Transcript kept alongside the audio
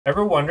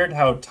Ever wondered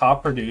how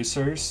top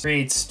producers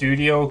create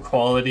studio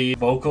quality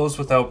vocals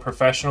without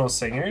professional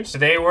singers?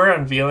 Today we're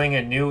unveiling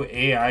a new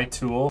AI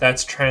tool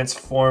that's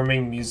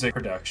transforming music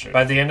production.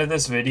 By the end of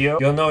this video,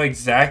 you'll know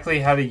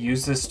exactly how to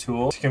use this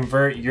tool to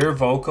convert your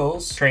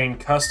vocals, train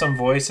custom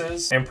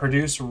voices, and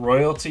produce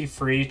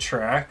royalty-free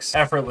tracks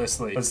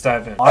effortlessly. Let's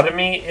dive in.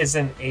 Audimee is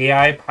an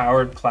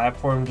AI-powered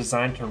platform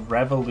designed to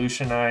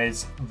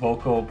revolutionize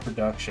vocal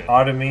production.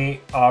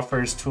 Audimee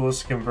offers tools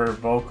to convert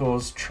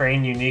vocals,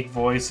 train unique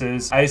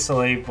voices,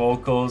 isolate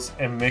vocals,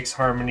 and mix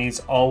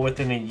harmonies all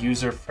within a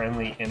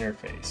user-friendly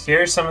interface.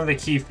 Here are some of the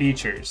key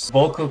features.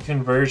 Vocal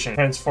conversion.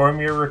 Transform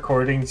your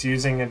recordings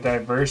using a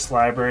diverse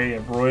library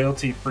of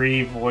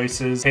royalty-free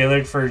voices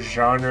tailored for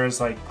genres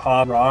like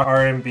pop, rock,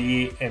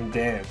 R&B, and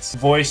dance.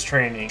 Voice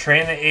training.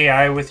 Train the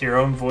AI with your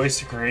own voice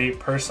to create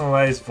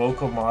personalized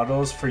vocal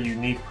models for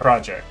unique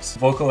projects.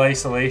 Vocal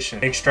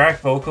isolation. Extract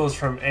vocals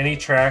from any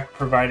track,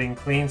 providing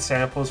clean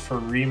samples for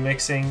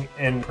remixing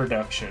and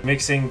production.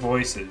 Mixing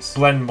voices.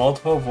 Blend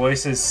multiple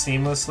voices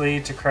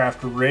seamlessly to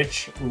craft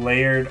rich,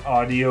 layered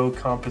audio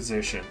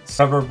compositions.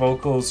 Cover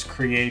vocals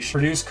creation.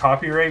 Produce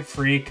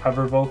copyright-free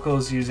cover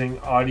vocals using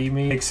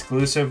Audimee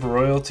exclusive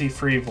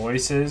royalty-free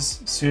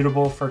voices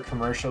suitable for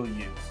commercial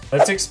use.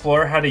 Let's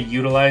explore how to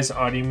utilize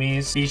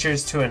Audimee's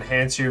features to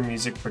enhance your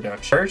music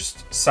production.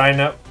 First,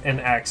 sign up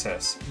and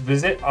access.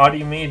 Visit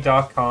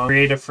audimee.com,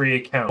 create a free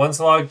account.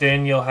 Once logged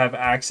in, you'll have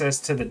access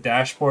to the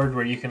dashboard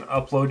where you can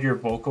upload your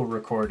vocal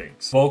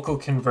recordings. Vocal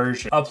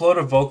conversion. Upload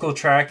a vocal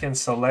track and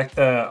select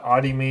the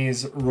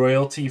Audimee's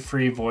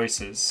royalty-free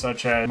voices,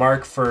 such as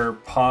Mark for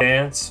pop,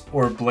 dance,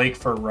 or Blake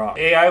for rock.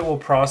 AI will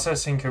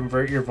process and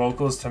convert your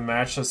vocals to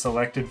match the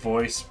selected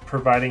voice,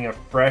 providing a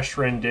fresh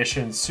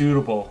rendition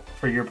suitable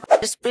for your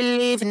Just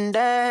believe in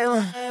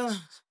that.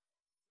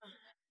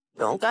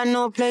 Don't got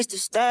no place to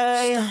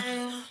stay.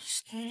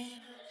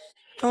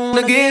 Don't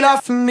wanna get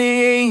off of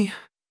me.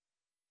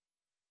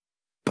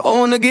 Don't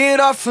wanna get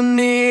off of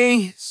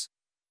knees.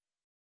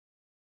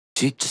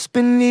 She just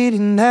been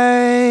eating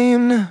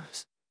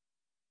names.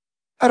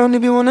 I don't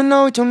even wanna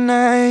know your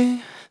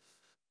name.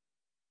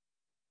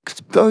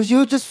 Cause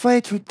you just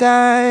way too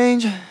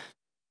dangerous.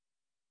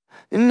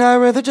 And I'd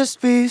rather just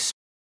be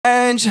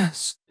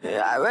strangers.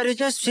 I'd rather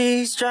just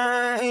be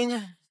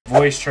strangers.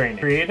 Voice training.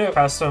 Create a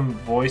custom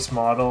voice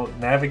model,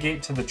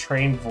 navigate to the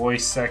train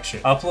voice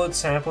section. Upload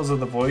samples of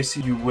the voice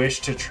you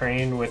wish to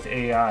train with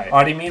AI.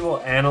 Audimee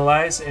will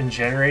analyze and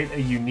generate a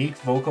unique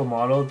vocal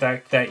model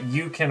that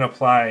you can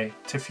apply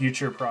to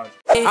future projects.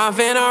 I'm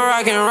finna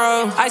rock and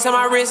roll. Ice on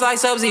my wrist like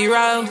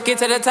Sub-Zero. Get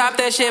to the top,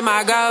 that shit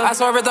my go. I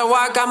swerve at the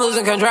walk, I'm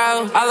losing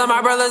control. All of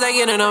my brothers, they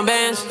getting them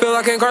bands. Feel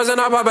like I'm crossing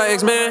up Papa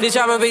X-Men. This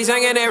chopper be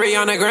singing every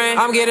on the grand.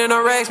 I'm getting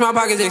a Rex, my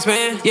pockets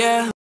expand.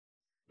 Yeah.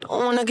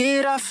 Don't wanna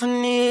get off her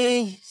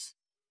knees.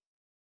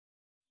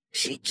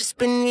 She just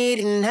been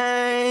eating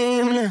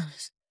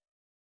nameless.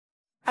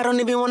 I don't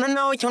even wanna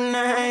know your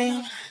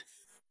name.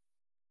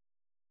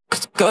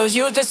 Cause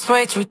you just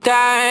way too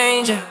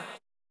dangerous.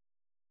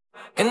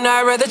 And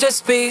I'd rather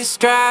just be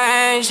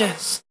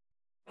strangers.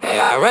 Hey,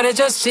 I'd rather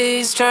just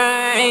be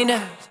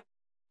strangers.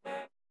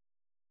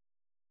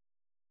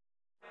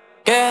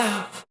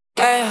 Yeah,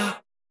 yeah,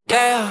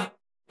 yeah,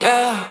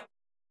 yeah.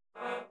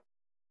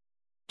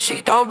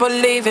 She don't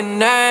believe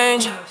in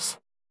angels.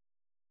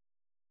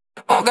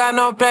 Don't got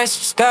no place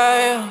to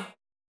stay.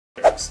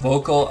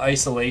 Vocal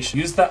isolation.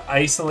 Use the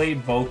isolate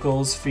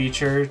vocals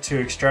feature to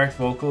extract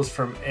vocals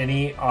from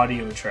any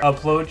audio track.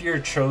 Upload your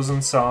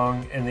chosen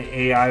song and the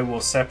AI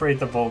will separate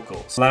the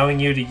vocals, allowing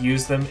you to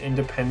use them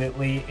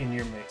independently in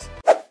your mix.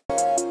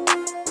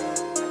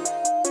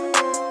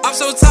 I'm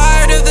so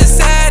tired of the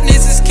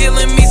sadness, it's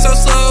killing me so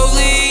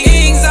slowly.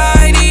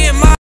 Anxiety in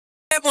my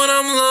head when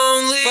I'm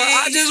lonely. But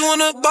I just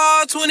wanna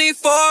ball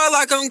 24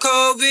 like I'm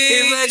Kobe.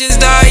 If legends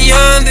die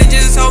young, they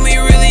just hold me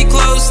really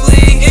closely.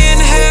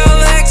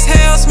 Inhale,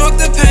 exhale, smoke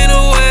the pain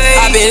away.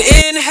 I've been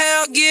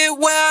inhale, get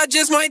well, I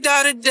just might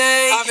die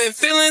today. I've been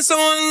feeling so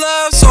in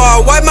love, so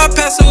I wipe my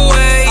past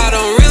away. I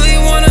don't really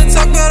wanna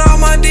talk, but all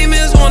my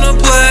demons wanna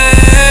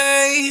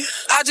play.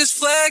 I just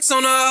flex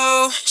on her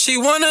hoe. She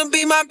wanna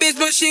be my bitch,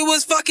 but she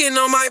was fucking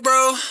on my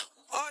bro.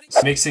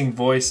 Mixing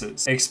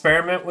voices.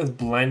 Experiment with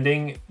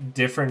blending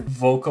different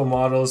vocal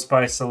models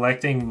by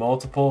selecting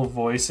multiple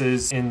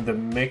voices in the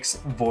Mix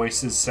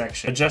Voices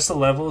section. Adjust the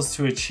levels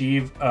to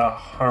achieve a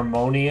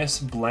harmonious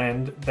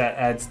blend that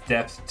adds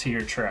depth to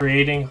your track.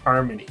 Creating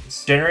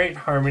harmonies. Generate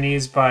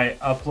harmonies by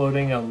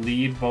uploading a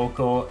lead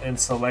vocal and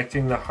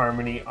selecting the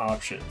harmony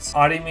options.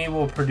 Audimee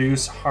will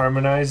produce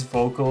harmonized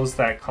vocals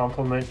that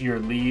complement your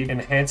lead,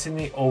 enhancing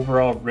the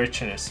overall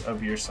richness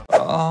of your song.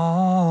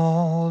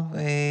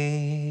 Audimee,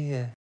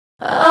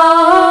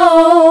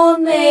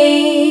 Audimee,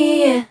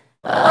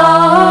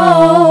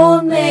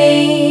 Audimee.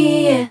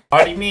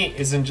 Audimee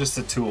isn't just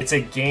a tool, it's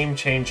a game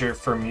changer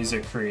for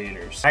music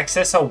creators.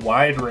 Access a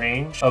wide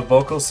range of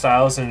vocal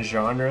styles and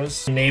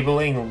genres,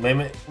 enabling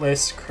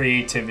limitless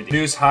creativity.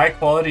 Produce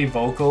high-quality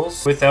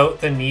vocals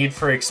without the need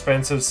for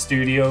expensive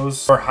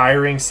studios or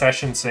hiring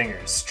session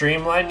singers.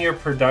 Streamline your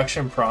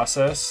production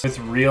process with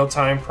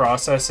real-time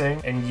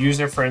processing and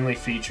user-friendly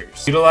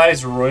features.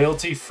 Utilize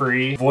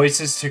royalty-free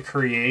voices to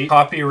create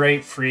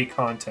copyright-free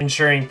content,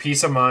 ensuring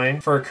peace of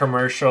mind for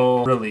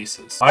commercial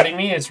releases.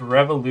 Audimee is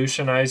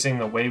revolutionizing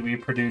the way we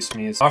produce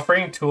music,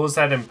 offering tools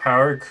that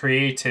empower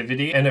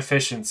creativity and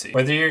efficiency.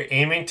 Whether you're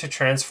aiming to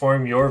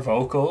transform your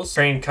vocals,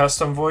 train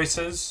custom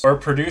voices, or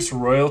produce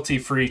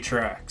royalty-free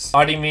tracks,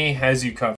 Audimee has you covered.